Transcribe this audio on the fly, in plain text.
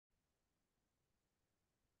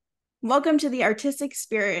Welcome to the Artistic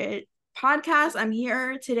Spirit podcast. I'm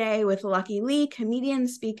here today with Lucky Lee, comedian,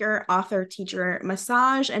 speaker, author, teacher,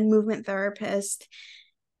 massage and movement therapist,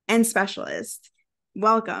 and specialist.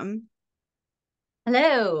 Welcome.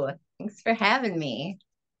 Hello. Thanks for having me.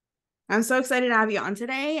 I'm so excited to have you on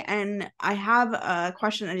today. And I have a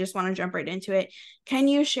question. I just want to jump right into it. Can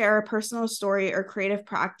you share a personal story or creative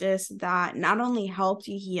practice that not only helped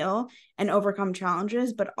you heal and overcome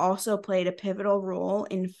challenges, but also played a pivotal role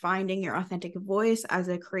in finding your authentic voice as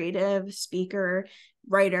a creative speaker,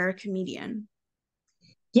 writer, comedian?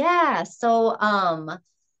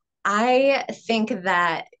 I think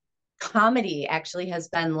that comedy actually has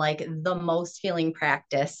been like the most healing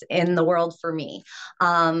practice in the world for me.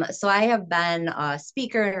 So I have been a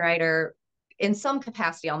speaker and writer in some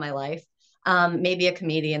capacity all my life. Maybe a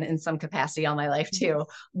comedian in some capacity all my life too.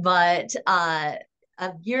 But a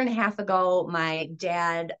year and a half ago, my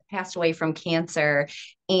dad passed away from cancer.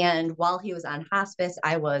 And while he was on hospice,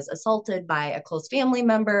 I was assaulted by a close family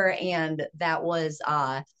member. And that was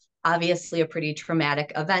obviously a pretty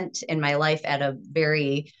traumatic event in my life at a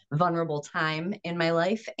very vulnerable time in my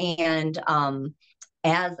life. And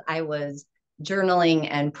as I was journaling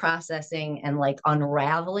and processing and like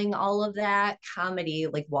unraveling all of that, comedy,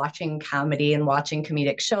 like watching comedy and watching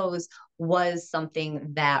comedic shows was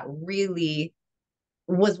something that really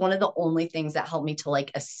was one of the only things that helped me to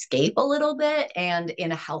like escape a little bit and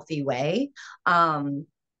in a healthy way.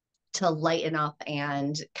 To lighten up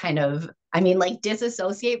and kind of, like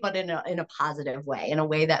disassociate, but in a positive way, in a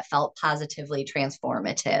way that felt positively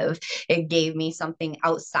transformative. It gave me something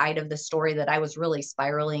outside of the story that I was really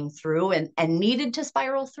spiraling through and needed to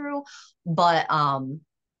spiral through, but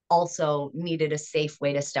also needed a safe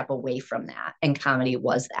way to step away from that. And comedy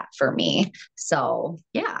was that for me. So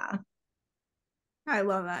yeah. I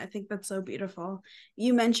love that. I think that's so beautiful.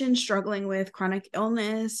 You mentioned struggling with chronic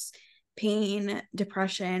illness, pain,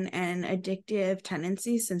 depression, and addictive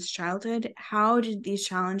tendencies since childhood. How did these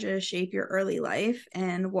challenges shape your early life,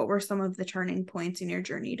 and what were some of the turning points in your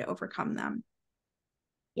journey to overcome them?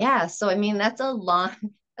 Yeah, so that's a long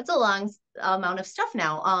that's a long amount of stuff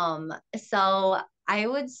now. So I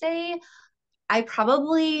would say I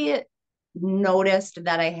probably noticed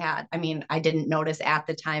that I didn't notice at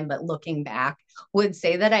the time, but looking back, would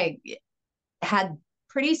say that I had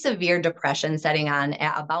pretty severe depression setting on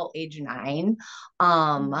at about age 9.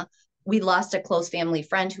 We lost a close family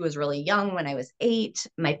friend who was really young when I was 8.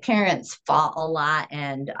 My parents fought a lot,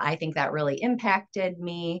 and I think that really impacted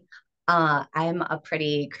me. I'm a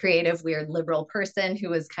pretty creative, weird, liberal person who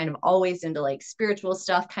was kind of always into like spiritual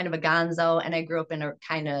stuff, kind of a gonzo. And I grew up in a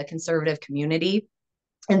kind of conservative community.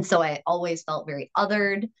 And so I always felt very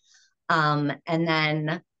othered. And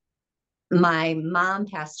then my mom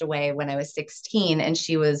passed away when I was 16, and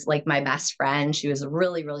she was like my best friend. She was a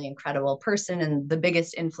really, really incredible person and the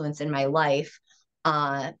biggest influence in my life.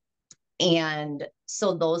 Uh, and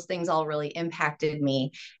so those things all really impacted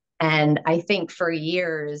me. And I think for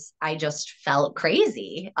years, I just felt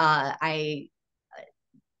crazy. I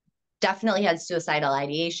definitely had suicidal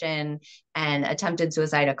ideation and attempted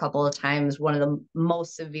suicide a couple of times, one of the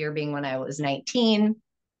most severe being when I was 19.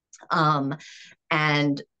 Um,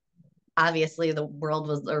 and obviously the world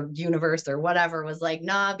was, or universe or whatever was like,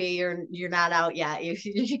 nah, B, you're not out yet.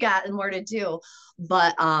 You got more to do.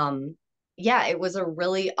 But yeah, it was a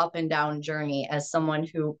really up and down journey as someone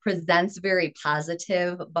who presents very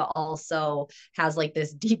positive, but also has like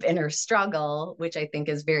this deep inner struggle, which I think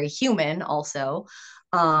is very human also.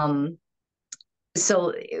 Um, so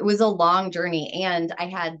it was a long journey, and I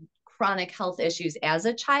had chronic health issues as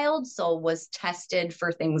a child, so was tested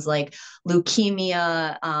for things like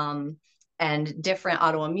leukemia, and different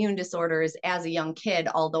autoimmune disorders as a young kid,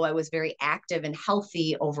 although I was very active and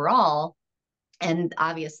healthy overall. And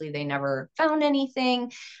obviously they never found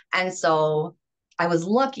anything. And so I was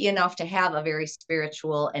lucky enough to have a very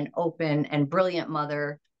spiritual and open and brilliant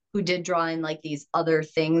mother who did draw in like these other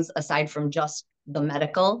things aside from just the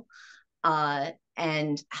medical,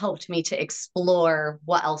 and helped me to explore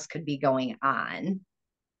what else could be going on.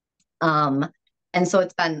 Um, and so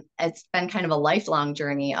it's been kind of a lifelong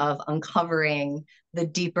journey of uncovering the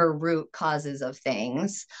deeper root causes of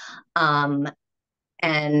things. Um,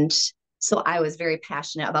 and so I was very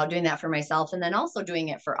passionate about doing that for myself and then also doing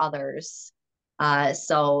it for others.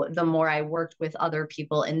 So the more I worked with other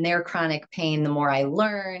people in their chronic pain, the more I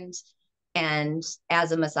learned. And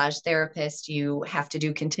as a massage therapist, you have to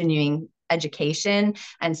do continuing education.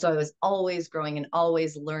 And so I was always growing and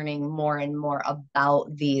always learning more and more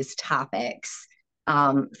about these topics,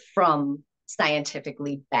 from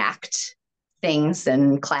scientifically backed things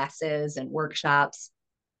and classes and workshops.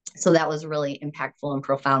 So that was really impactful and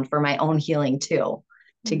profound for my own healing too,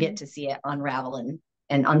 to Mm-hmm. get to see it unravel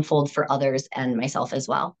and unfold for others and myself as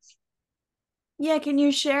well. Yeah, can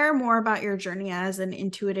you share more about your journey as an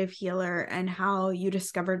intuitive healer and how you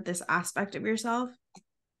discovered this aspect of yourself?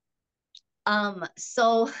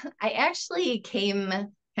 So I actually came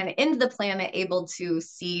kind of into the planet able to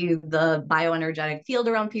see the bioenergetic field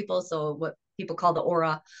around people. So what people call the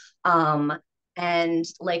aura. Um, and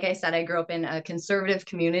like I said, I grew up in a conservative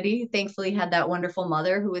community. Thankfully, had that wonderful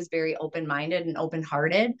mother who was very open-minded and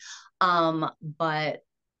open-hearted. But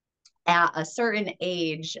at a certain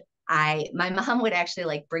age, my mom would actually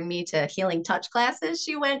like bring me to healing touch classes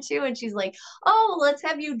she went to, and she's like, "Oh, let's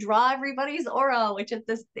have you draw everybody's aura," which at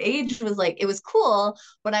this age was like, it was cool,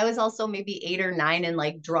 but I was also maybe 8 or 9 and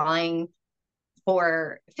like drawing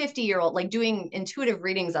for 50-year-old, like doing intuitive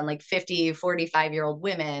readings on like 50, 45-year-old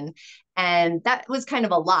women, and that was kind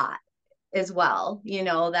of a lot as well.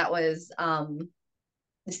 That was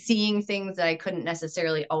seeing things that I couldn't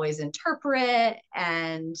necessarily always interpret.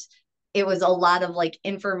 And it was a lot of like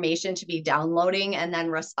information to be downloading and then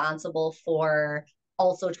responsible for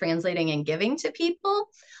also translating and giving to people.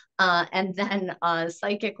 And then a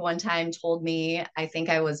psychic one time told me, I think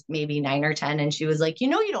I was maybe 9 or 10, and she was like,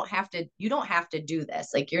 you don't have to do this.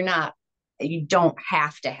 Like, you don't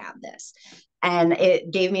have to have this. And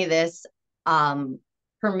it gave me this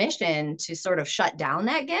permission to sort of shut down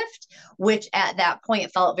that gift, which at that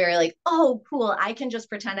point felt very like, oh, cool, I can just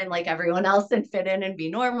pretend I'm like everyone else and fit in and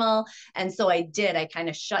be normal. And so I did. I kind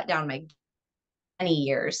of shut down my many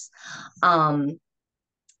years. Um,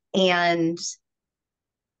 and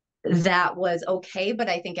that was okay, but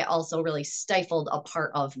I think it also really stifled a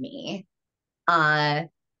part of me. Uh,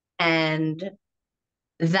 and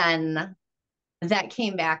then that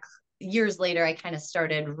came back years later. I kind of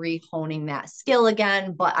started rehoning that skill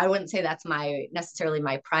again, but I wouldn't say that's necessarily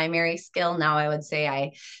my primary skill. Now I would say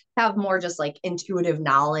I have more just like intuitive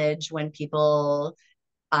knowledge when people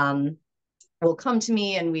um, will come to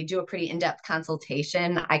me and we do a pretty in-depth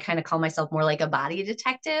consultation. I kind of call myself more like a body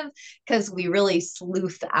detective, because we really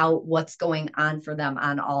sleuth out what's going on for them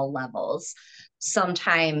on all levels.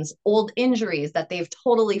 Sometimes old injuries that they've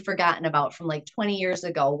totally forgotten about from like 20 years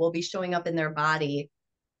ago will be showing up in their body,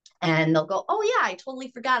 and they'll go, oh yeah, I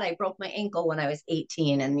totally forgot I broke my ankle when I was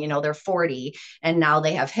 18, and they're 40 and now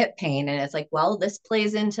they have hip pain, and it's like, well, this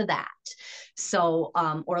plays into that. So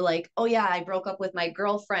or like, oh yeah, I broke up with my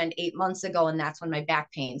girlfriend 8 months ago and that's when my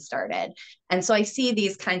back pain started. And so I see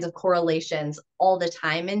these kinds of correlations all the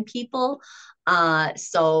time in people.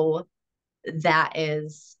 So that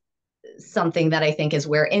is something that I think is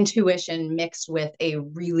where intuition mixed with a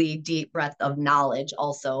really deep breadth of knowledge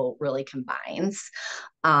also really combines.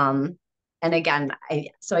 Um, and again, I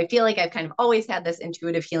feel like I've kind of always had this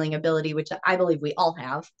intuitive healing ability, which I believe we all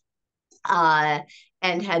have, uh,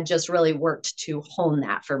 and had just really worked to hone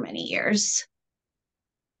that for many years.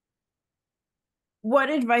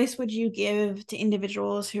 What advice would you give to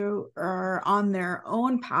individuals who are on their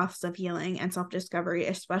own paths of healing and self discovery,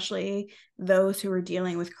 especially those who are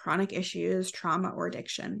dealing with chronic issues, trauma, or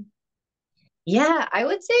addiction? Yeah, I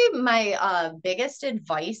would say my biggest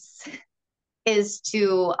advice is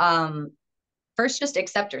to first just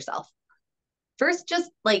accept yourself. First,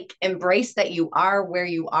 just like embrace that you are where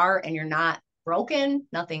you are and you're not broken.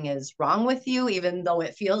 Nothing is wrong with you, even though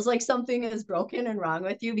it feels like something is broken and wrong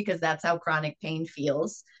with you, because that's how chronic pain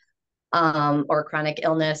feels, or chronic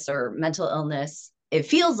illness or mental illness. It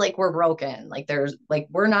feels like we're broken, like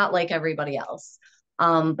we're not like everybody else.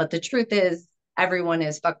 But the truth is, everyone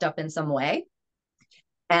is fucked up in some way.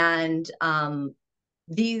 And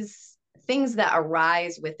these things that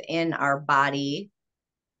arise within our body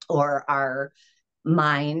or our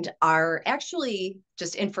mind are actually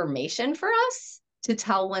just information for us to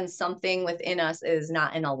tell when something within us is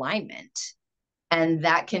not in alignment. And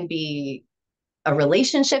that can be a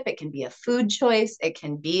relationship, it can be a food choice, it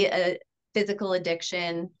can be a physical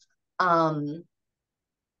addiction. Um,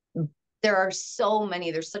 there's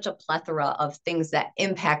such a plethora of things that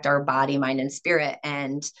impact our body, mind, and spirit.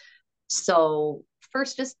 And so,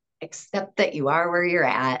 first, just accept that you are where you're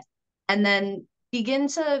at, and then begin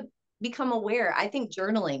to become aware. I think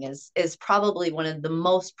journaling is probably one of the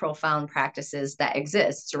most profound practices that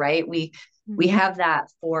exists. Right? We Mm-hmm. have that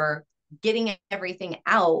for getting everything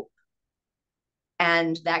out,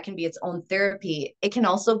 and that can be its own therapy. It can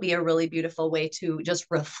also be a really beautiful way to just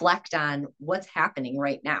reflect on what's happening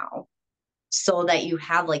right now, so that you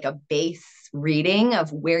have like a base reading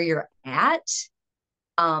of where you're at.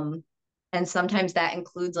 Um, and sometimes that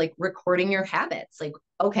includes like recording your habits. Like,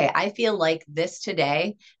 okay, I feel like this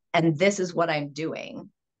today, and this is what I'm doing.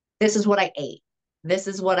 This is what I ate. this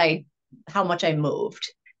is how much I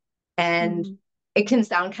moved. And Mm-hmm. it can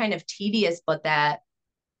sound kind of tedious, but that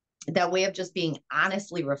way of just being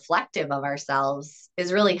honestly reflective of ourselves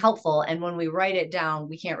is really helpful. And when we write it down,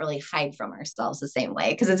 we can't really hide from ourselves the same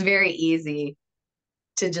way, because it's very easy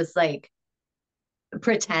to just like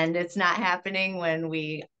pretend it's not happening when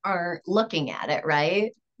we aren't looking at it,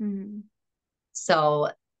 right? Mm-hmm. So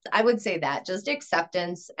I would say that just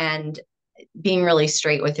acceptance and being really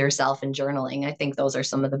straight with yourself and journaling. I think those are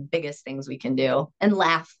some of the biggest things we can do. And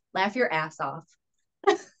laugh your ass off.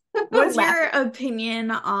 What's Laugh. your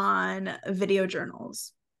opinion on video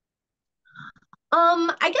journals?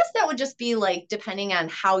 I guess that would just be like depending on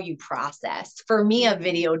how you process. For me, a Mm-hmm.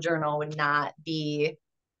 video journal would not be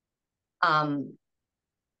um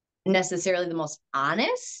necessarily the most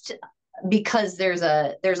honest, because there's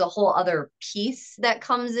a whole other piece that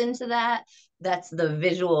comes into that. That's the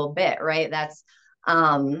visual bit, right? That's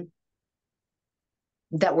um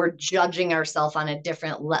that we're judging ourselves on a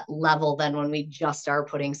different level than when we just are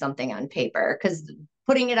putting something on paper, because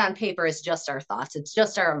putting it on paper is just our thoughts, it's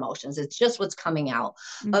just our emotions, it's just what's coming out.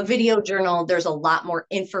 A Mm-hmm. video journal, there's a lot more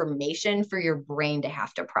information for your brain to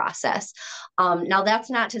have to process. Now that's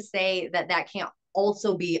not to say that that can't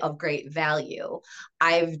also be of great value.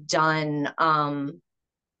 I've done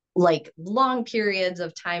like long periods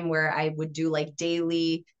of time where I would do like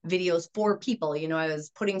daily videos for people. You know, I was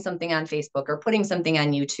putting something on Facebook or putting something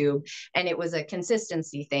on YouTube, and it was a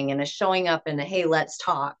consistency thing and a showing up and a hey, let's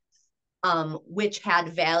talk, which had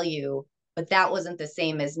value. But that wasn't the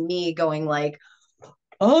same as me going like,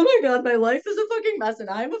 oh my God, my life is a fucking mess and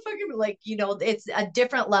I'm a fucking like, it's a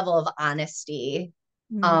different level of honesty.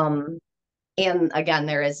 Mm-hmm. Um, and again,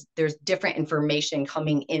 there's different information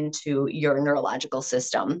coming into your neurological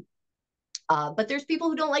system. But there's people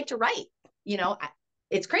who don't like to write. You know,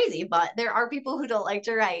 it's crazy, but there are people who don't like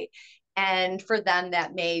to write. And for them,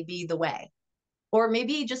 that may be the way. Or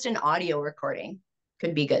maybe just an audio recording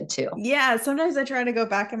could be good too. Yeah, sometimes I try to go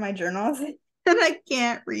back in my journals and I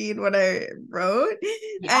can't read what I wrote.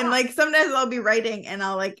 And Yeah. like sometimes I'll be writing and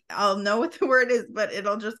I'll know what the word is, but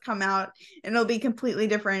it'll just come out and it'll be completely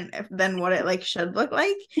different than what it like should look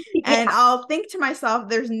like. And Yeah. I'll think to myself,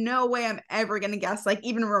 there's no way I'm ever gonna guess like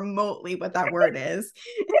even remotely what that word is.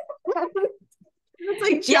 It's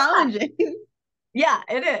like Yeah. challenging. Yeah,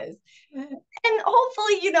 it is. And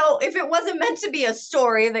hopefully, if it wasn't meant to be a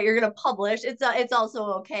story that you're going to publish, it's also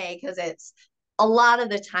okay, because it's a lot of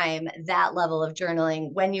the time that level of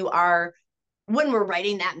journaling when we're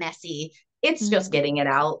writing that messy, it's just Mm-hmm. getting it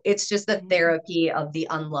out. It's just the Mm-hmm. therapy of the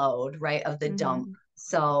unload, right? Of the dump. Mm-hmm.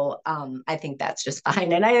 So I think that's just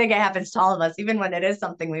fine. And I think it happens to all of us, even when it is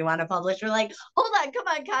something we want to publish. We're like, hold on, come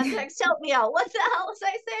on, context, help me out. What the hell was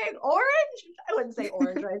I saying? Orange? I wouldn't say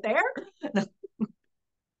orange right there.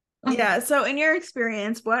 Yeah. So, in your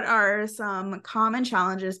experience, what are some common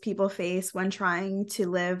challenges people face when trying to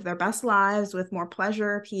live their best lives with more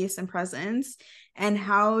pleasure, peace, and presence? And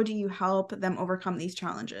how do you help them overcome these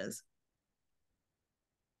challenges?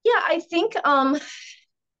 Yeah, I think a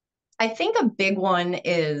big one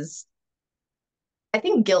is, I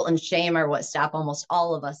think guilt and shame are what stop almost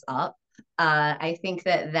all of us up. I think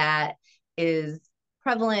that is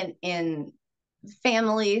prevalent in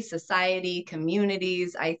family, society,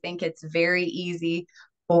 communities. I think it's very easy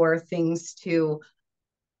for things to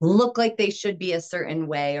look like they should be a certain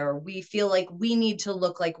way, or we feel like we need to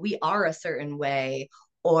look like we are a certain way,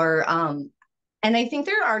 or and I think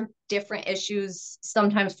there are different issues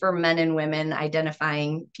sometimes for men and women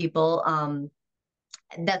identifying people.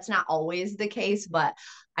 That's not always the case, but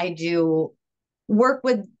I do work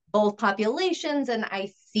with both populations, and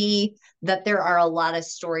I see that there are a lot of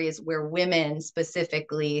stories where women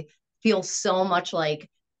specifically feel so much like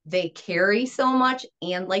they carry so much,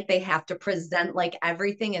 and like they have to present like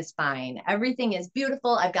everything is fine, everything is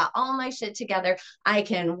beautiful, I've got all my shit together, I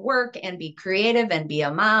can work and be creative and be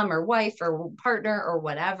a mom or wife or partner or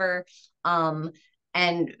whatever, um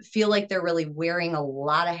and feel like they're really wearing a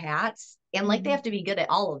lot of hats, and like they Mm-hmm. have to be good at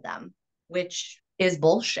all of them, which is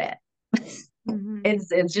bullshit. Mm-hmm.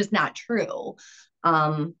 It's just not true,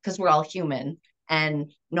 because we're all human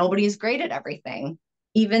and nobody's great at everything.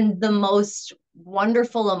 Even the most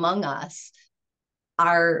wonderful among us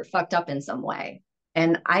are fucked up in some way,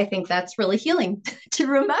 and I think that's really healing to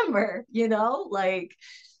remember, like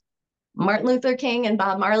Martin Luther King and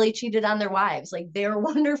Bob Marley cheated on their wives. Like, they're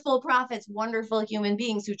wonderful prophets, wonderful human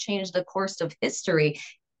beings who changed the course of history,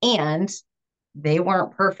 and they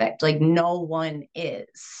weren't perfect. Like, no one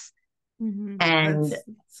is. Mm-hmm. And That's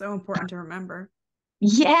so important to remember.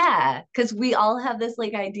 yeah, because we all have this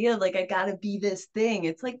like idea of like, I gotta be this thing.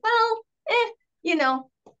 It's like, well, you know,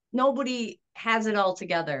 nobody has it all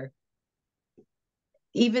together.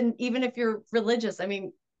 Even if you're religious, I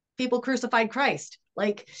mean, people crucified Christ.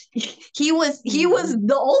 Like he was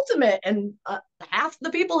the ultimate, and half the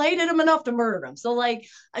people hated him enough to murder him. So like,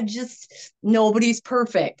 I just, nobody's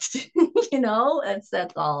perfect.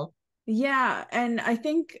 That's all. Yeah, and I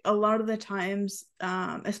think a lot of the times,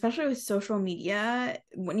 especially with social media,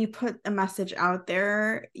 when you put a message out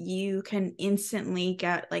there, you can instantly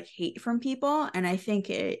get like hate from people. And I think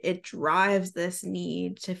it drives this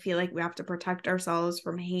need to feel like we have to protect ourselves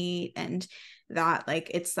from hate, and that like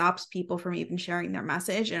it stops people from even sharing their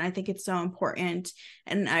message. And I think it's so important.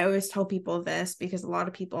 And I always tell people this because a lot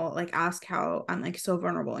of people like ask how I'm like so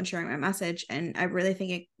vulnerable in sharing my message. And I really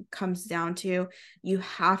think it comes down to, you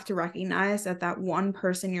have to recognize that that one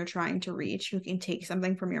person you're trying to reach who can take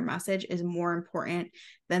something from your message is more important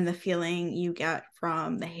than the feeling you get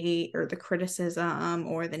from the hate or the criticism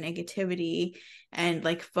or the negativity. And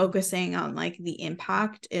like focusing on like the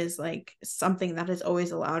impact is like something that has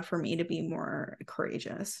always allowed for me to be more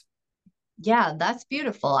courageous. Yeah, that's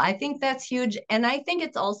beautiful. I think that's huge. And I think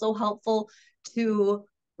it's also helpful to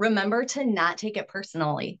remember to not take it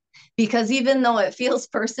personally, because even though it feels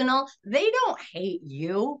personal, they don't hate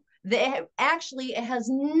you. They actually, it has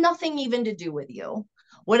nothing even to do with you.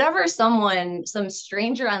 Whatever some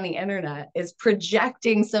stranger on the internet is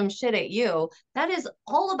projecting some shit at you, that is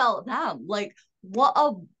all about them. Like, what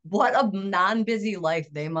a non-busy life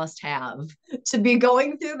they must have to be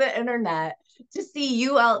going through the internet, to see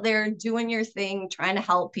you out there doing your thing, trying to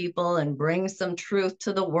help people and bring some truth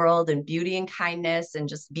to the world and beauty and kindness and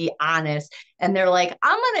just be honest. And they're like,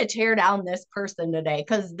 I'm going to tear down this person today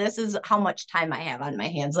because this is how much time I have on my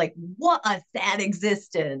hands. Like, what a sad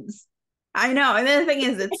existence. I know. And then the thing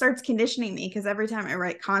is, it starts conditioning me because every time I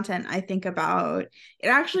write content, I think about it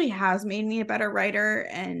actually has made me a better writer.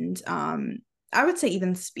 And I would say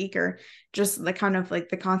even speaker, just the kind of like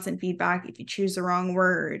the constant feedback. If you choose the wrong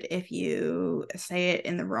word, if you say it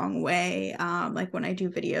in the wrong way, like when I do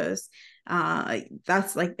videos,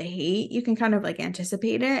 that's like the hate, you can kind of like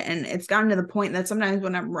anticipate it. And it's gotten to the point that sometimes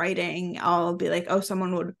when I'm writing, I'll be like, oh,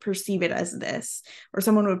 someone would perceive it as this, or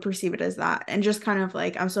someone would perceive it as that. And just kind of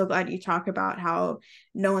like, I'm so glad you talk about how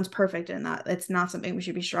no one's perfect, and that it's not something we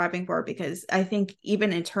should be striving for, because I think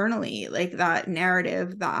even internally, like that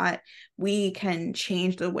narrative that we can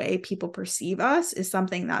change the way people perceive us is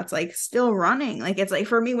something that's like still running. Like it's like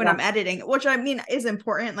for me when Yeah. I'm editing, which I mean is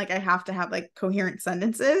important, like I have to have like coherent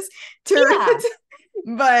sentences to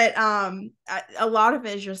Yeah. but a lot of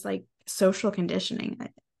it is just like social conditioning.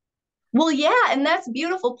 Well, yeah. And that's a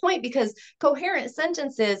beautiful point, because coherent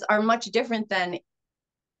sentences are much different than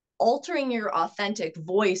altering your authentic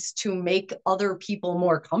voice to make other people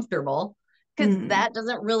more comfortable, because Mm-hmm. that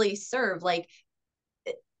doesn't really serve. Like,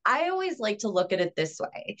 I always like to look at it this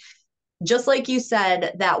way. Just like you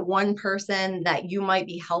said, that one person that you might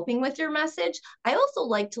be helping with your message, I also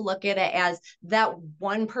like to look at it as that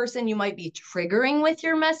one person you might be triggering with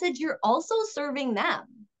your message, you're also serving them.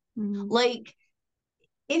 Mm-hmm. Like,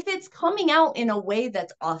 if it's coming out in a way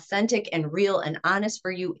that's authentic and real and honest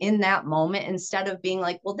for you in that moment, instead of being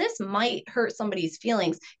like, well, this might hurt somebody's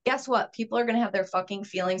feelings, guess what? People are going to have their fucking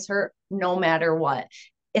feelings hurt no matter what.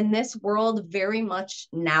 In this world, very much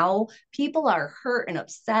now, people are hurt and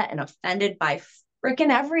upset and offended by freaking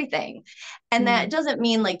everything. And that Mm-hmm. doesn't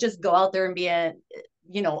mean like just go out there and be a,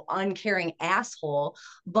 uncaring asshole,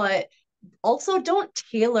 but also don't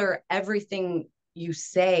tailor everything you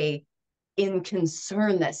say in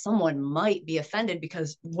concern that someone might be offended,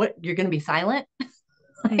 because what, you're going to be silent?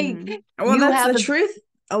 Like, Mm-hmm. Well, you that's have the a, truth.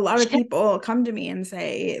 A lot of people come to me and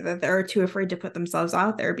say that they're too afraid to put themselves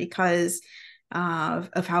out there because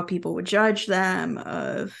of how people would judge them,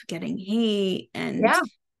 of getting hate, and yeah,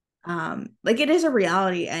 like it is a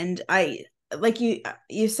reality. And I like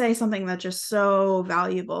you say something that's just so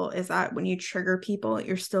valuable, is that when you trigger people,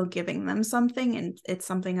 you're still giving them something, and it's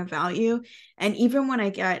something of value. And even when I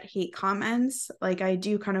get hate comments, like I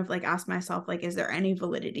do kind of like ask myself, like, is there any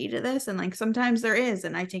validity to this? And like sometimes there is,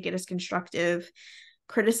 and I take it as constructive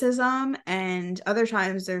criticism, and other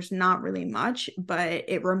times there's not really much, but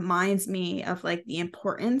it reminds me of like the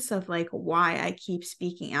importance of like why I keep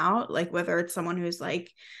speaking out, like whether it's someone who's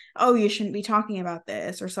like, oh, you shouldn't be talking about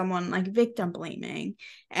this, or someone like victim blaming.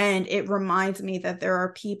 And it reminds me that there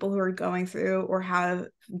are people who are going through or have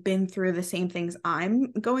been through the same things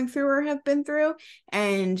I'm going through or have been through,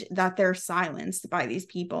 and that they're silenced by these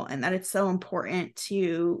people, and that it's so important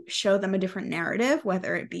to show them a different narrative,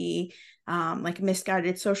 whether it be like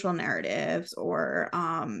misguided social narratives, or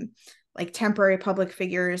like temporary public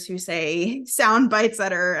figures who say sound bites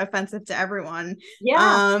that are offensive to everyone.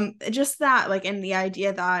 yeah, Just that, like, and the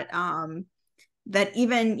idea that that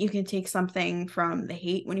even you can take something from the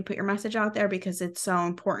hate when you put your message out there, because it's so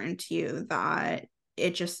important to you that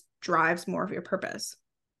it just drives more of your purpose.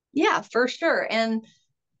 Yeah, for sure. And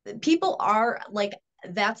people are like,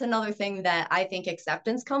 that's another thing that I think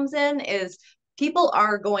acceptance comes in, is people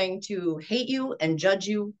are going to hate you and judge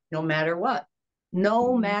you no matter what, no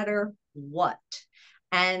Mm-hmm. matter what.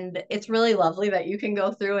 And it's really lovely that you can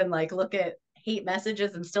go through and like look at hate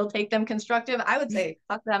messages and still take them constructive. I would say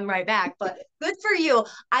fuck them right back, but good for you.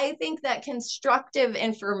 I think that constructive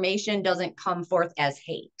information doesn't come forth as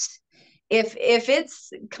hate. If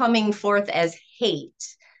it's coming forth as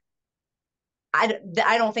hate, I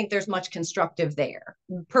don't think there's much constructive there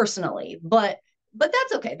personally, but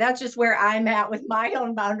that's okay. That's just where I'm at with my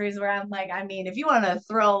own boundaries, where I'm like, I mean, if you want to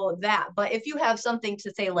throw that, but if you have something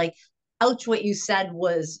to say like, ouch, what you said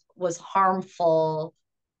was harmful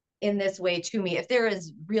in this way to me, if there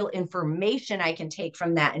is real information I can take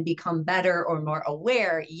from that and become better or more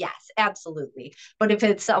aware, yes, absolutely. But if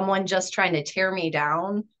it's someone just trying to tear me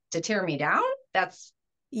down, that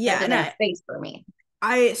Yeah, doesn't and have space for me.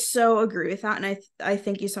 I so agree with that. And I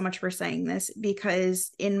thank you so much for saying this,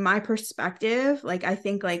 because in my perspective, like I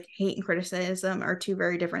think like hate and criticism are two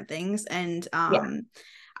very different things. And Yeah.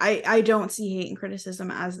 I don't see hate and criticism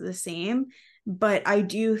as the same, but I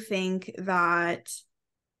do think that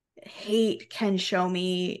hate can show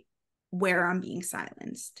me where I'm being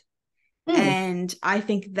silenced. Hmm. And I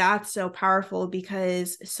think that's so powerful,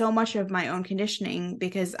 because so much of my own conditioning,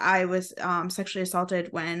 because I was sexually assaulted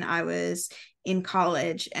when I was in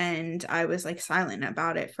college, and I was like silent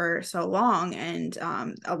about it for so long. And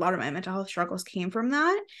a lot of my mental health struggles came from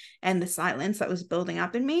that and the silence that was building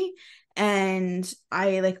up in me. And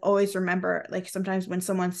I like always remember, like sometimes when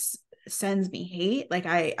someone sends me hate, like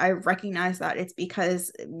I recognize that it's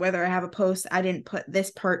because whether I have a post, I didn't put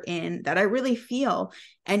this part in that I really feel.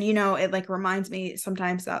 And it like reminds me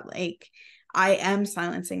sometimes that like I am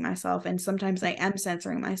silencing myself, and sometimes I am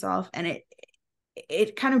censoring myself, and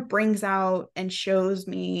it kind of brings out and shows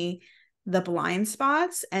me the blind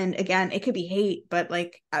spots. And again, it could be hate, but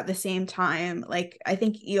like at the same time, like I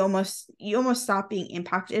think you almost stop being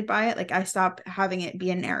impacted by it. Like I stop having it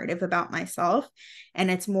be a narrative about myself,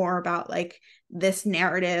 and it's more about like this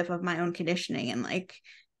narrative of my own conditioning. And like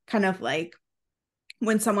kind of like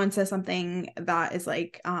when someone says something that is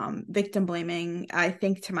like victim blaming, I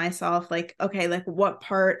think to myself like, okay, like what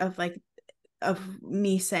part of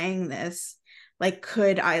me saying this, like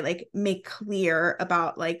could I like make clear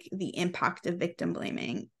about like the impact of victim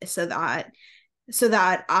blaming, so that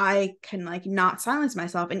I can like not silence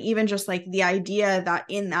myself. And even just like the idea that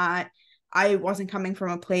in that I wasn't coming from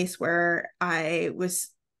a place where I was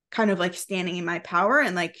kind of like standing in my power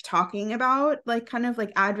and like talking about like kind of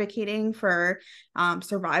like advocating for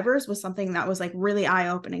survivors, was something that was like really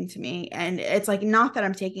eye-opening to me. And it's like not that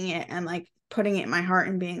I'm taking it and like putting it in my heart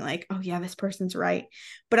and being like, oh yeah, this person's right,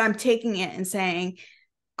 but I'm taking it and saying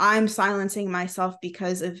I'm silencing myself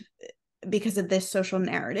because of this social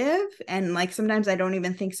narrative. And like sometimes I don't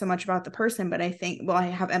even think so much about the person, but I think, well, I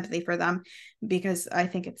have empathy for them, because I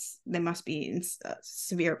think they must be in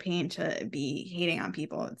severe pain to be hating on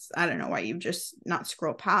people. It's, I don't know why you just not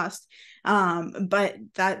scroll past. But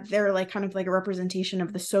that they're like kind of like a representation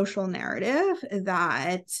of the social narrative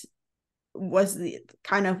that was the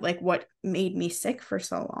kind of like what made me sick for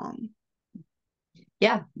so long.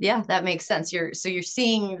 Yeah, yeah, that makes sense. You're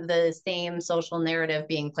seeing the same social narrative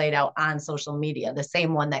being played out on social media, the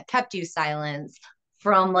same one that kept you silent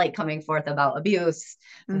from like coming forth about abuse.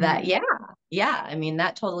 That Mm-hmm. yeah, yeah, I mean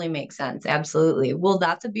that totally makes sense. Absolutely. Well,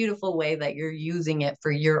 that's a beautiful way that you're using it for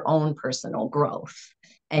your own personal growth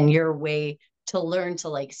and your way to learn to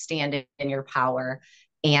like stand in your power,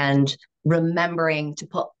 and remembering to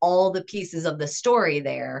put all the pieces of the story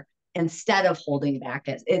there instead of holding back.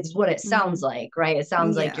 It's what it sounds Mm-hmm. like, right? It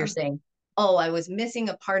sounds like you're Yeah. saying, oh, I was missing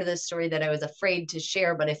a part of the story that I was afraid to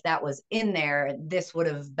share, but if that was in there, this would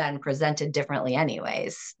have been presented differently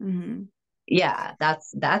anyways. Mm-hmm. Yeah,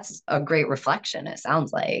 that's a great reflection, it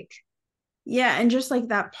sounds like. Yeah, and just like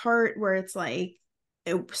that part where it's like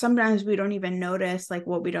sometimes we don't even notice like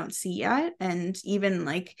what we don't see yet. And even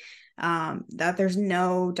like that there's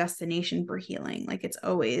no destination for healing, like it's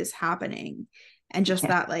always happening. And just Yeah.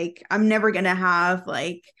 that like I'm never gonna have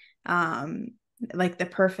like the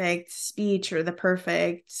perfect speech or the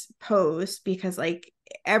perfect post, because like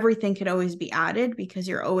everything could always be added, because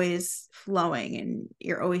you're always flowing and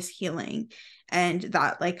you're always healing. And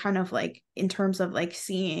that like kind of like in terms of like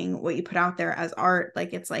seeing what you put out there as art,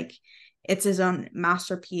 like it's his own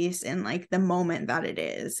masterpiece in like the moment that it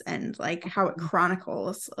is, and like how it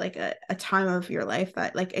chronicles like a time of your life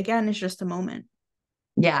that like again is just a moment.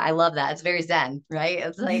 Yeah, I love that. It's very Zen, right?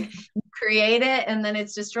 It's like you create it and then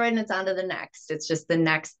it's destroyed and it's on to the next. It's just the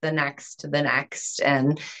next, the next, the next.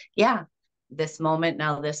 And yeah, this moment,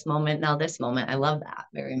 now this moment, now this moment. I love that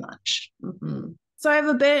very much. Mm-hmm. So I have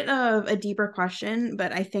a bit of a deeper question,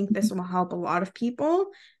 but I think this will help a lot of people.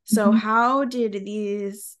 So Mm-hmm. how did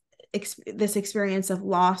this experience of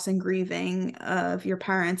loss and grieving of your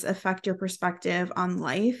parents affect your perspective on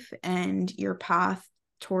life and your path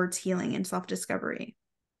towards healing and self-discovery?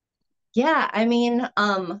 Yeah, I mean,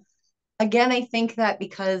 again, I think that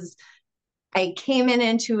because I came in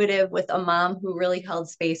intuitive with a mom who really held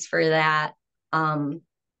space for that. Um,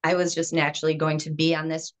 I was just naturally going to be on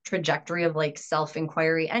this trajectory of like self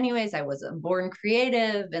inquiry, anyways. I was a born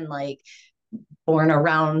creative and like born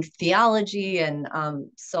around theology. And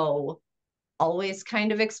so always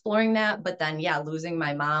kind of exploring that. But then, yeah, losing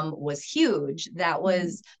my mom was huge. That Mm-hmm.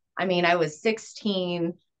 was, I mean, I was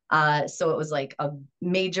 16. So it was like a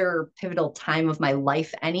major pivotal time of my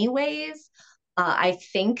life, anyways. I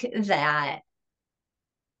think that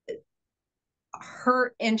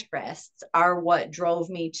her interests are what drove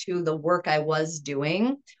me to the work I was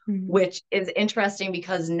doing, Mm-hmm. which is interesting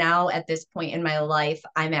because now at this point in my life,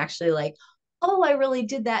 I'm actually like, oh, I really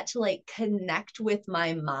did that to like connect with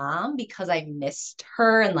my mom because I missed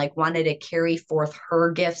her and like wanted to carry forth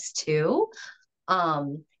her gifts too.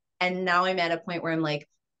 Um, and now I'm at a point where I'm like,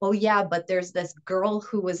 oh yeah, but there's this girl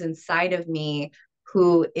who was inside of me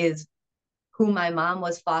who is who my mom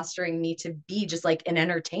was fostering me to be, just like an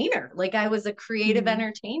entertainer. Like I was a creative Mm-hmm.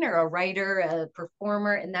 entertainer, a writer, a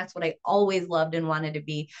performer. And that's what I always loved and wanted to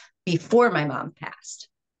be before my mom passed.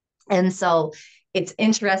 And so it's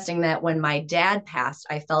interesting that when my dad passed,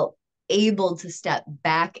 I felt able to step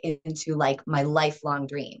back into like my lifelong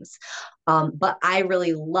dreams. But I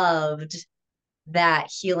really loved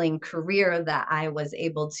that healing career that I was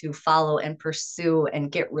able to follow and pursue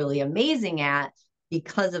and get really amazing at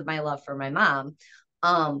because of my love for my mom.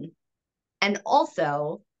 Um, and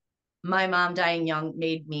also, my mom dying young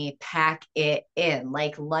made me pack it in.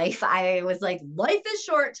 Like life, I was like, life is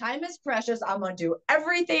short, time is precious. I'm gonna do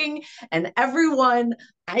everything and everyone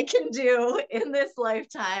I can do in this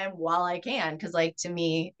lifetime while I can. Cause like to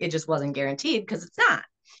me, it just wasn't guaranteed because it's not.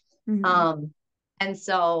 Mm-hmm. Um, and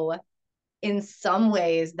so in some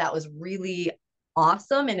ways that was really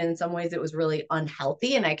awesome and in some ways it was really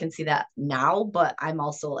unhealthy and I can see that now, but I'm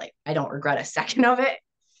also like I don't regret a second of it.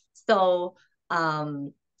 So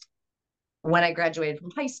um when I graduated from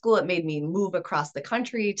high school, it made me move across the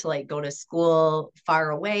country to like go to school far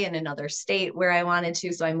away in another state where I wanted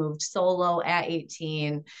to. So I moved solo at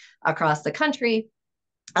 18 across the country.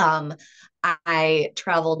 um, I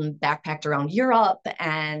traveled and backpacked around Europe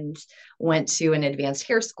and went to an advanced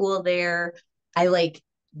hair school there. I like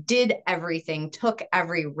did everything, took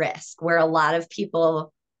every risk where a lot of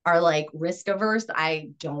people are like risk averse. I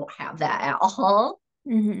don't have that at all.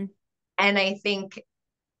 Mm-hmm. And I think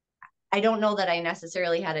I don't know that I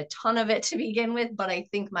necessarily had a ton of it to begin with, but I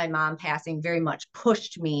think my mom passing very much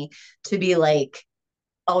pushed me to be like,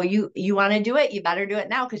 oh, you want to do it? You better do it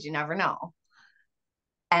now because you never know.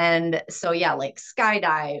 And so yeah, like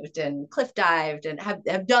skydived and cliff dived and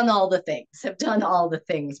have done all the things, have done all the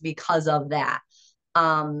things because of that.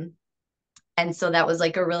 Um, and so that was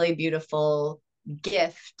like a really beautiful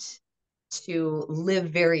gift to live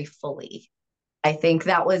very fully. I think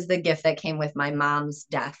that was the gift that came with my mom's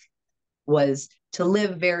death, was to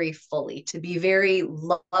live very fully, to be very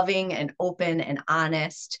loving and open and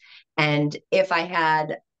honest. And if I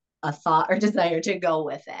had a thought or desire to go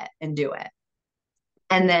with it and do it.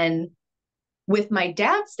 And then with my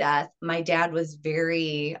dad's death, my dad was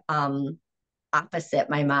very opposite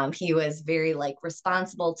my mom. He was very like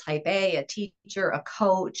responsible, type a teacher, a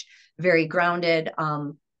coach, very grounded,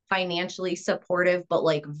 financially supportive, but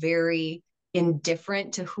like very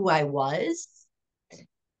indifferent to who I was.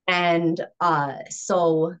 And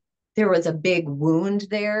so there was a big wound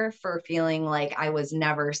there for feeling like I was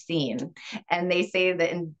never seen. And they say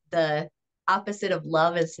that in the opposite of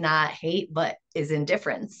love is not hate, but is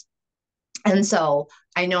indifference. And so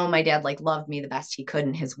I know my dad like loved me the best he could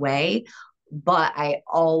in his way, but I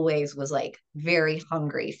always was like very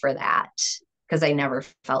hungry for that because I never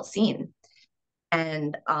felt seen.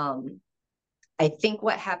 And I think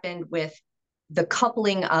what happened with the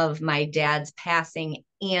coupling of my dad's passing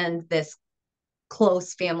and this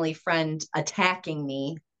close family friend attacking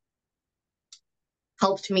me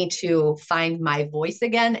helped me to find my voice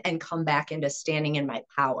again and come back into standing in my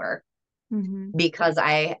power Mm-hmm. because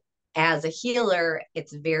I, as a healer,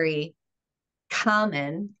 it's very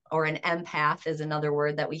common, or an empath is another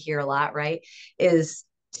word that we hear a lot, right? Is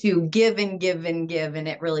to give and give and give. And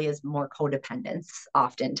it really is more codependence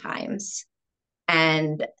oftentimes.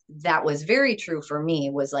 And that was very true for me,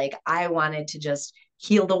 was like, I wanted to just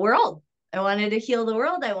heal the world. I wanted to heal the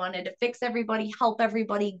world. I wanted to fix everybody, help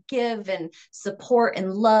everybody, give and support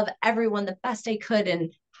and love everyone the best I could.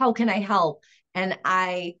 And how can I help? And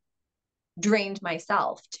I drained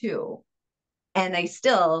myself too. And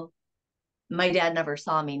my dad never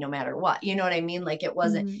saw me no matter what. You know what I mean? Like, it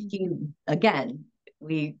wasn't, again,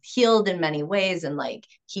 we healed in many ways and like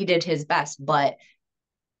he did his best, but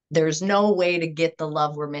there's no way to get the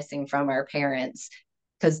love we're missing from our parents,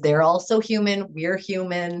 because they're also human. We're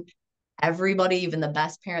human. Everybody, even the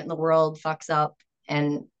best parent in the world, fucks up,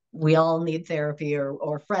 and we all need therapy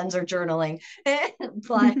or friends or journaling.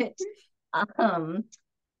 But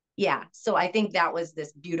yeah, so I think that was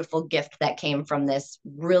this beautiful gift that came from this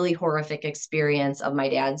really horrific experience of my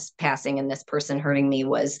dad's passing and this person hurting me,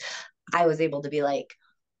 was I was able to be like,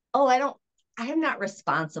 oh, I am not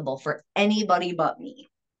responsible for anybody but me.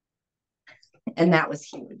 And that was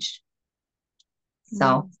huge.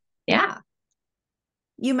 So, yeah.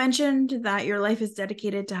 You mentioned that your life is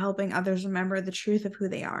dedicated to helping others remember the truth of who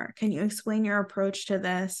they are. Can you explain your approach to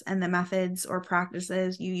this and the methods or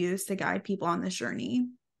practices you use to guide people on this journey?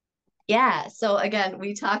 Yeah. So again,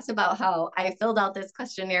 we talked about how I filled out this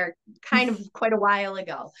questionnaire kind of quite a while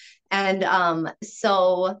ago. And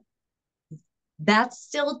so that's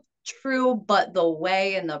still true, but the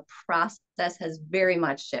way and the process has very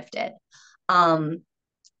much shifted. Um,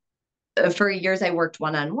 for years, I worked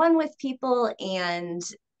one-on-one with people and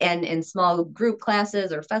in small group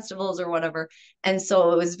classes or festivals or whatever. And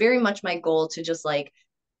so it was very much my goal to just like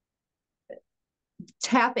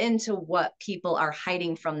tap into what people are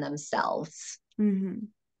hiding from themselves.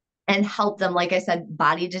 And help them. Like I said,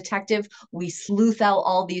 body detective, we sleuth out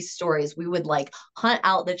all these stories. We would like hunt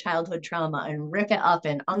out the childhood trauma and rip it up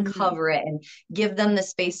and uncover it and give them the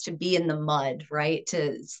space to be in the mud, right?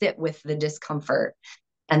 To sit with the discomfort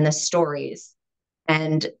and the stories,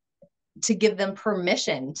 and to give them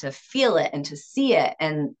permission to feel it and to see it.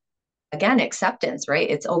 And again, acceptance, right?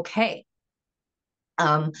 It's okay.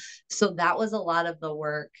 So that was a lot of the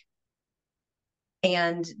work,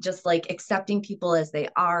 and just like accepting people as they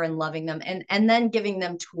are and loving them, and then giving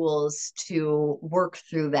them tools to work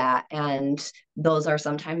through that. And those are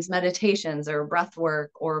sometimes meditations or breath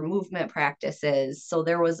work or movement practices. So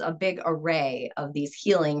there was a big array of these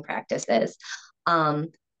healing practices.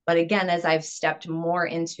 But again, as I've stepped more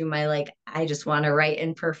into my like, I just want to write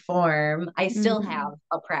and perform, I still have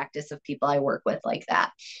a practice of people I work with like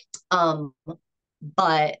that.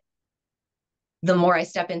 But the more I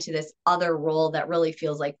step into this other role that really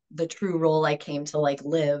feels like the true role I came to like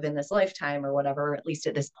live in this lifetime or whatever, at least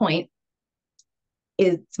at this point,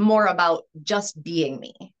 it's more about just being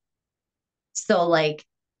me. So like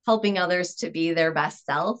helping others to be their best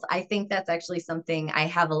self. I think that's actually something I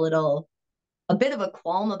have a bit of a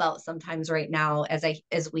qualm about sometimes right now,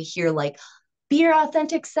 as we hear like be your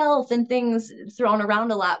authentic self and things thrown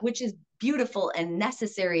around a lot, which is beautiful and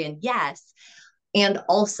necessary. And yes. And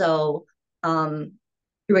also, through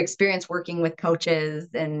experience working with coaches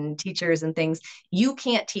and teachers and things, you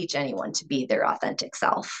can't teach anyone to be their authentic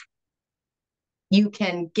self. You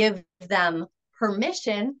can give them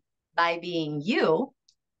permission by being you,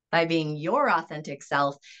 by being your authentic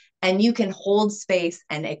self, and you can hold space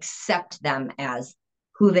and accept them as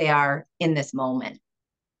who they are in this moment.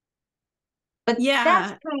 But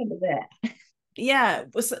that's kind of it. Yeah.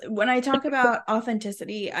 When I talk about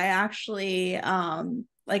authenticity, I actually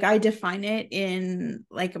like I define it in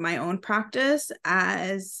like my own practice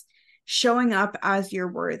as showing up as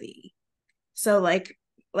you're worthy. So like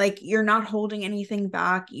you're not holding anything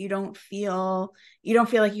back. You don't feel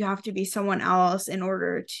like you have to be someone else in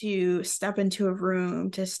order to step into a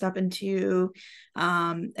room, to step into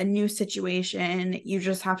a new situation. You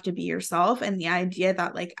just have to be yourself. And the idea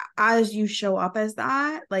that like as you show up as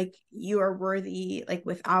that, like you are worthy, like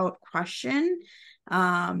without question.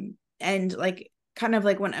 And like kind of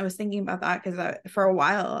like when I was thinking about that, because for a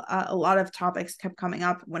while, a lot of topics kept coming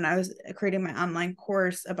up when I was creating my online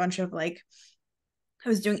course. A bunch of like I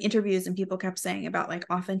was doing interviews and people kept saying about like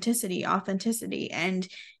authenticity, authenticity. And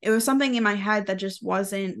it was something in my head that just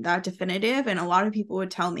wasn't that definitive. And a lot of people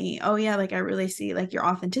would tell me, oh, yeah, like I really see like your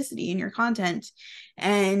authenticity in your content.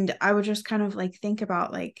 And I would just kind of like think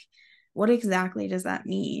about like, what exactly does that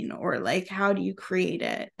mean? Or like, how do you create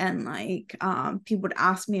it? And like, people would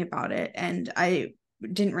ask me about it. And I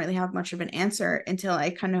didn't really have much of an answer until I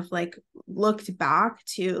kind of like looked back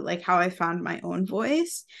to like how I found my own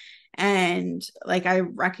voice. And like I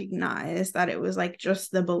recognized that it was like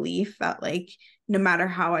just the belief that like no matter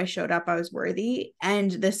how I showed up, I was worthy.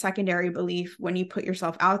 And the secondary belief when you put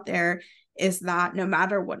yourself out there is that no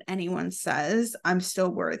matter what anyone says, I'm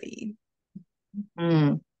still worthy.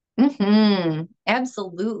 Mm. Hmm.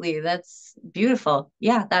 Absolutely. That's beautiful.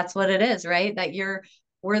 Yeah, that's what it is, right? That you're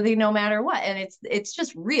worthy no matter what. And it's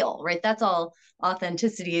just real, right? That's all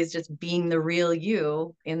authenticity is, just being the real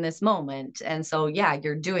you in this moment. And so yeah,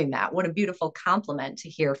 you're doing that. What a beautiful compliment to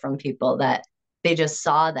hear from people that they just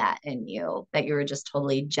saw that in you, that you were just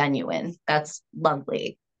totally genuine. That's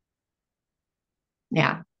lovely.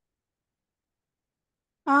 Yeah.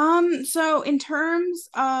 So in terms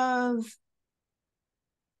of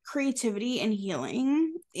creativity and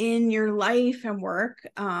healing in your life and work,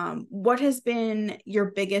 what has been your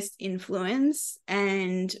biggest influence?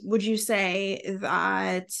 And would you say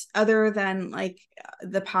that other than like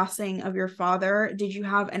the passing of your father, did you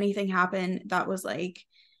have anything happen that was like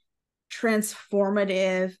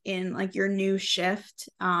transformative in like your new shift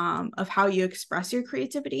of how you express your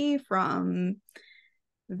creativity from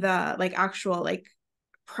the like actual like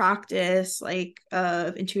practice like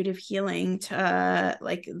of intuitive healing to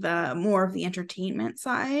like the more of the entertainment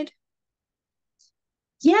side?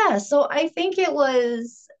 Yeah, so I think it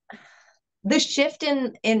was the shift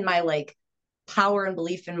in my like power and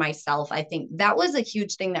belief in myself. I think that was a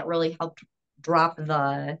huge thing that really helped drop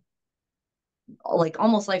the like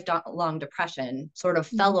almost lifelong depression sort of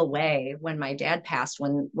fell Mm-hmm. away when my dad passed,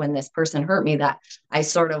 when this person hurt me, that I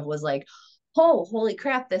sort of was like, oh, holy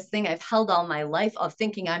crap, this thing I've held all my life of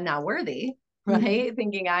thinking I'm not worthy, right?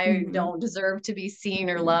 Thinking I Mm-hmm. don't deserve to be seen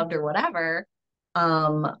or loved or whatever,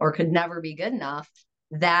 or could never be good enough.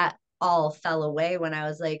 That all fell away when I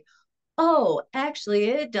was like, oh, actually,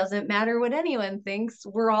 it doesn't matter what anyone thinks.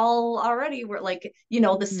 We're like, the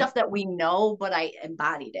Mm-hmm. stuff that we know, but I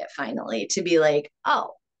embodied it finally to be like,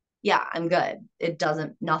 oh, yeah, I'm good. It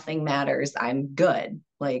doesn't, nothing matters. I'm good.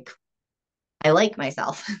 Like, I like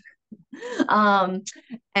myself. um,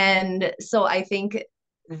 and so I think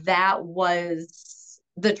that was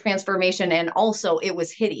the transformation. And also it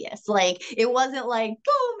was hideous. Like it wasn't like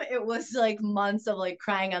boom, it was like months of like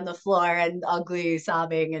crying on the floor and ugly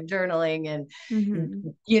sobbing and journaling and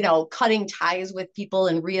Mm-hmm. cutting ties with people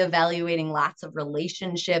and reevaluating lots of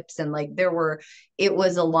relationships. And like it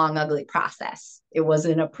was a long ugly process. It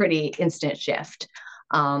wasn't a pretty instant shift.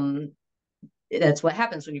 um that's what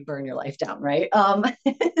happens when you burn your life down, right?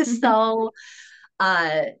 So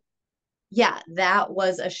uh yeah, that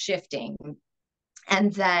was a shifting.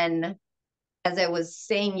 And then as I was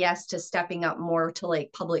saying yes to stepping up more to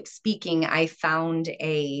like public speaking, I found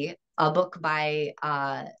a book by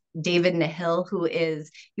David Nahill,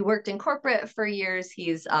 he worked in corporate for years.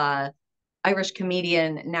 He's Irish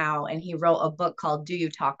comedian now, and he wrote a book called Do You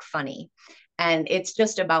Talk Funny? And it's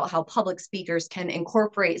just about how public speakers can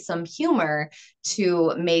incorporate some humor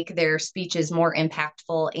to make their speeches more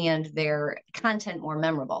impactful and their content more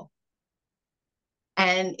memorable.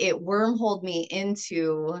 And it wormholed me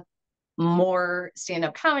into more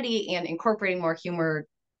stand-up comedy and incorporating more humor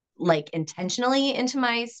like intentionally into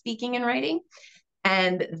my speaking and writing.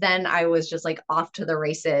 And then I was just like off to the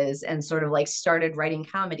races and sort of like started writing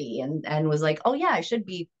comedy and was like, oh yeah, I should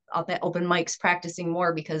be up at open mics practicing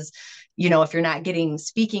more because if you're not getting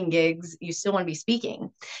speaking gigs, you still want to be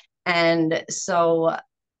speaking. And so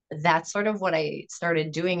that's sort of what I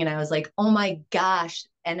started doing. And I was like, oh my gosh.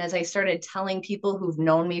 And as I started telling people who've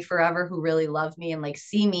known me forever, who really love me and like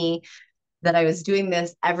see me, that I was doing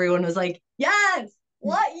this, everyone was like, yes,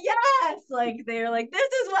 what? Yes. Like, they're like, this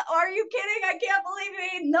is what, are you kidding? I can't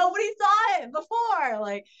believe it. Nobody saw it before.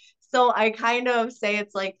 Like, so I kind of say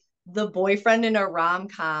it's like the boyfriend in a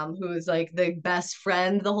rom-com who's like the best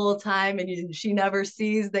friend the whole time and she never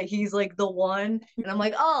sees that he's like the one. And I'm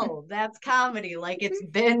like, oh, that's comedy. Like it's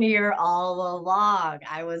been here all along.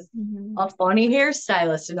 I was Mm-hmm. a funny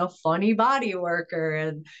hairstylist and a funny body worker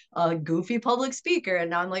and a goofy public speaker.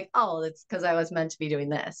 And now I'm like, oh, it's because I was meant to be doing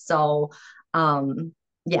this. So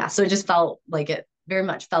yeah, so it just felt like it very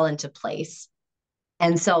much fell into place.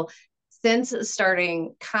 And so since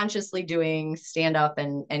starting consciously doing stand up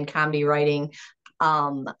and comedy writing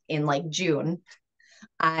in like June,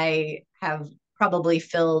 I have probably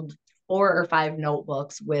filled 4 or 5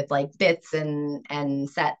 notebooks with like bits and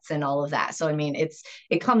sets and all of that. So I mean,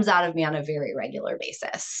 it comes out of me on a very regular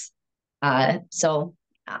basis. So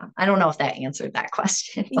I don't know if that answered that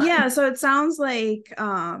question. Yeah, so it sounds like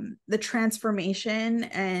the transformation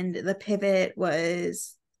and the pivot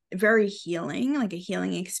was very healing, like a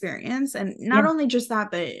healing experience. And not Yeah. only just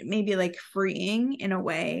that, but maybe like freeing in a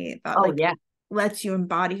way that Oh like yeah. lets you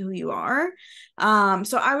embody who you are.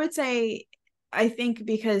 So I would say I think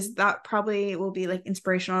because that probably will be like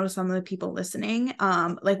inspirational to some of the people listening.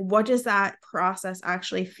 Like what does that process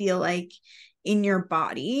actually feel like in your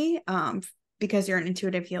body? Because you're an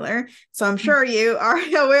intuitive healer. So I'm sure you are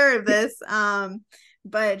aware of this.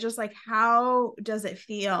 But just like how does it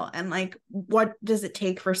feel, and like what does it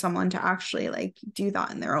take for someone to actually like do that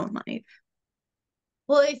in their own life?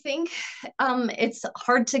 Well, I think it's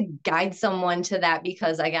hard to guide someone to that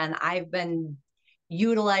because, again, I've been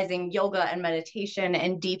utilizing yoga and meditation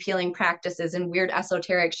and deep healing practices and weird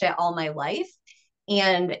esoteric shit all my life.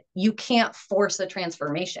 And you can't force a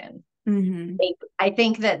transformation. Mm-hmm. I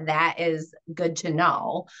think that that is good to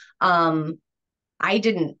know. I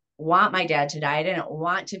didn't want my dad to die. I didn't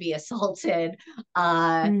want to be assaulted.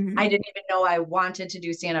 I Mm-hmm. didn't even know I wanted to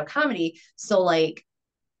do stand up comedy. So, like,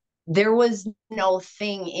 there was no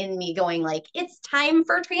thing in me going like it's time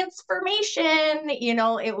for transformation.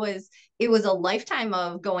 It was a lifetime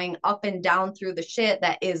of going up and down through the shit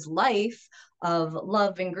that is life, of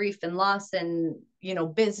love and grief and loss and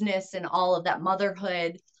business and all of that,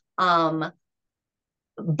 motherhood. um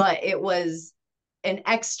but it was an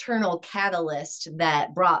external catalyst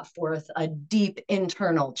that brought forth a deep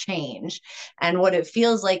internal change. And what it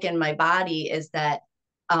feels like in my body is that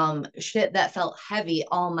shit that felt heavy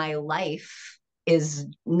all my life is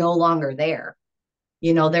no longer there.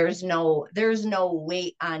 There's no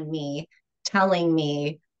weight on me telling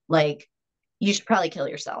me like you should probably kill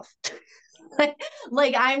yourself.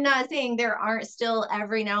 Like I'm not saying there aren't still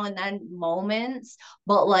every now and then moments,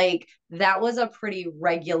 but like that was a pretty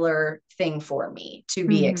regular thing for me to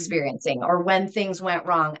be Mm-hmm. experiencing. Or when things went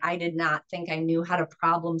wrong, I did not think I knew how to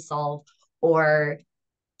problem solve or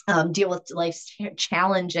deal with life's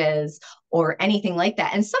challenges or anything like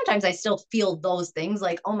that. And sometimes I still feel those things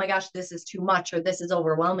like, oh my gosh, this is too much or this is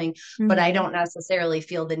overwhelming, but I Mm-hmm. don't necessarily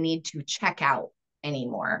feel the need to check out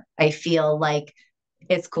anymore. I feel like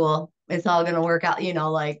it's cool. It's all going to work out,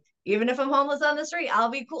 like even if I'm homeless on the street, I'll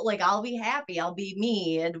be cool. Like I'll be happy. I'll be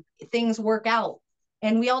me and things work out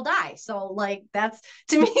and we all die. So like that's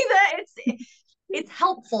to me that it's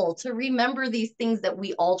helpful to remember these things that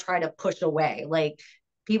we all try to push away. Like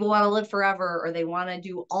people want to live forever or they want to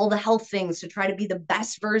do all the health things to try to be the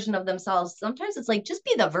best version of themselves. Sometimes it's like just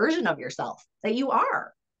be the version of yourself that you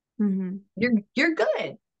are. Mm-hmm. You're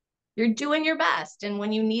good. You're doing your best. And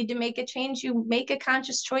when you need to make a change, you make a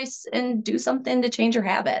conscious choice and do something to change your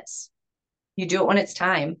habits. You do it when it's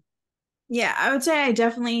time. Yeah, I would say I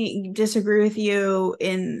definitely disagree with you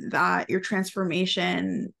in that your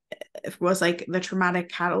transformation was like the traumatic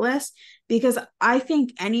catalyst, because I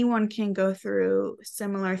think anyone can go through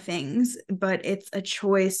similar things, but it's a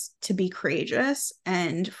choice to be courageous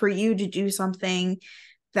and for you to do something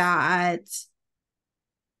that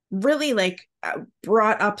really like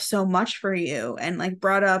brought up so much for you, and like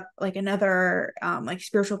brought up like another like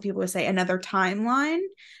spiritual people would say another timeline.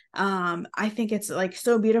 I think it's like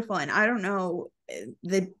so beautiful, and I don't know,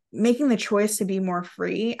 the making the choice to be more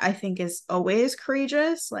free I think is always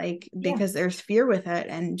courageous, like Yeah. because there's fear with it,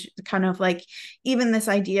 and kind of like even this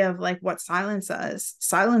idea of like what silences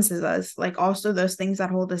us, like also those things that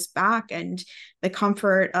hold us back, and the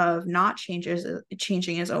comfort of not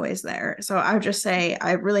changing is always there. So I would just say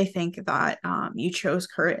I really think that you chose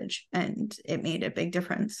courage and it made a big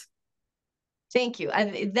difference. Thank you.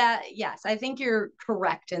 Yes, I think you're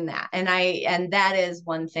correct in that. And that is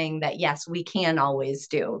one thing that, yes, we can always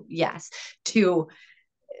do. Yes. To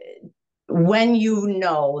when you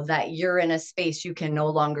know that you're in a space you can no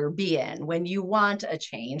longer be in, when you want a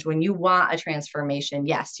change, when you want a transformation,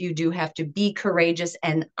 yes, you do have to be courageous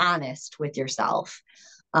and honest with yourself.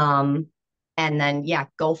 Um, and then, yeah,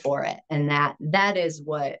 go for it. And that is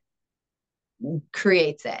what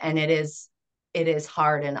creates it. And it is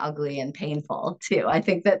hard and ugly and painful too. I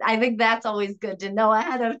think that's always good to know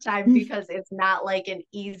ahead of time because it's not like an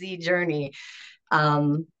easy journey.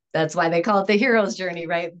 That's why they call it the hero's journey,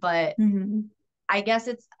 right? But Mm-hmm. I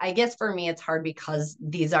guess for me it's hard because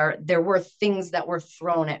there were things that were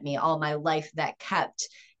thrown at me all my life that kept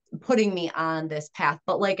putting me on this path.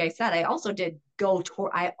 But like I said, I also did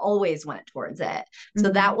I always went towards it. So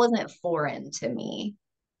that Mm-hmm. wasn't foreign to me.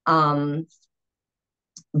 Um,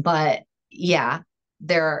 but yeah,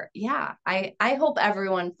 I hope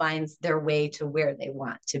everyone finds their way to where they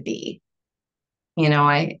want to be.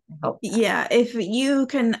 I hope that. Yeah, if you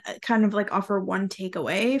can kind of like offer one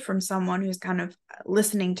takeaway from someone who's kind of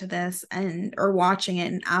listening to this and or watching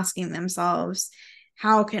it and asking themselves,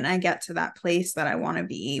 how can I get to that place that I want to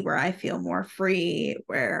be, where I feel more free,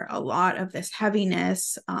 where a lot of this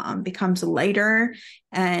heaviness becomes lighter,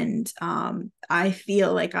 and I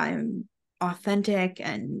feel like I'm authentic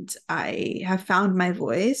and I have found my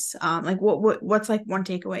voice. Like what's like one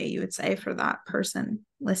takeaway you would say for that person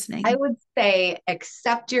I listening? would say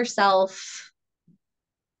accept yourself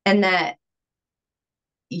and that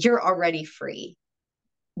you're already free.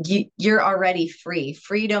 You're already free.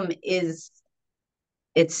 Freedom is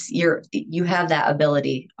you have that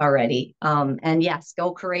ability already. And yes,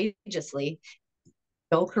 go courageously,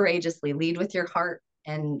 lead with your heart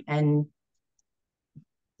and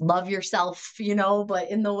love yourself, but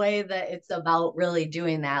in the way that it's about really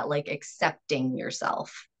doing that, like accepting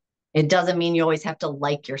yourself. It doesn't mean you always have to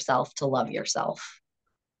like yourself to love yourself.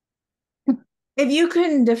 If you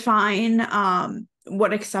can define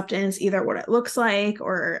what acceptance, either what it looks like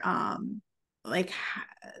or like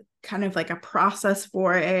kind of like a process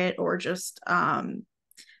for it, or just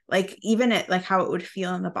like even it like how it would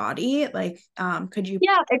feel in the body, like could you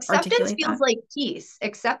Yeah, acceptance articulate feels that? like peace.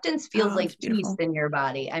 Acceptance feels Oh, like that's peace beautiful. in your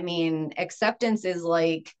body. I mean, acceptance is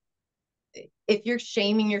like if you're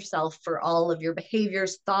shaming yourself for all of your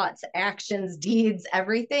behaviors, thoughts, actions, deeds,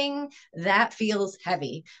 everything, that feels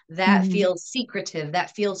heavy. That Mm-hmm. feels secretive.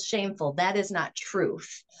 That feels shameful. That is not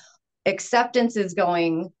truth. Acceptance is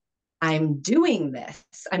going, I'm doing this.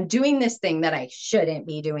 I'm doing this thing that I shouldn't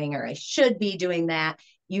be doing, or I should be doing that.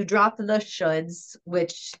 You drop the shoulds,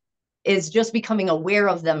 which is just becoming aware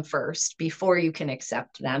of them first before you can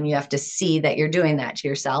accept them. You have to see that you're doing that to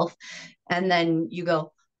yourself. And then you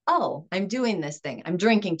go, oh, I'm doing this thing. I'm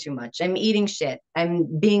drinking too much. I'm eating shit.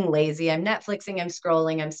 I'm being lazy. I'm Netflixing. I'm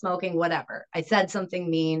scrolling. I'm smoking, whatever. I said something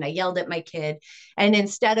mean. I yelled at my kid. And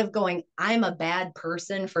instead of going, I'm a bad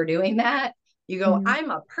person for doing that, you go, Mm-hmm. I'm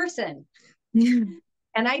a person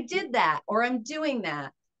and I did that, or I'm doing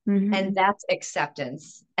that. Mm-hmm. And that's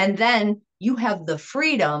acceptance. And then you have the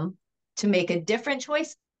freedom to make a different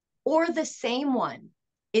choice or the same one.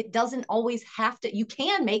 It doesn't always have to, you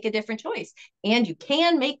can make a different choice and you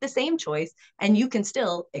can make the same choice and you can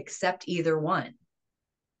still accept either one.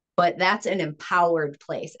 But that's an empowered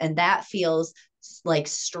place. And that feels like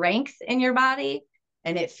strength in your body.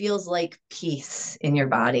 And it feels like peace in your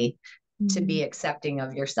body to Mm-hmm. be accepting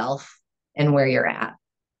of yourself and where you're at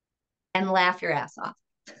and laugh your ass off.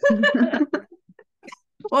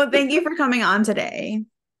 Well, thank you for coming on today.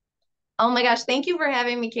 Oh my gosh, thank you for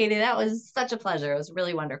having me, Katie. That was such a pleasure. It was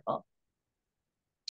really wonderful.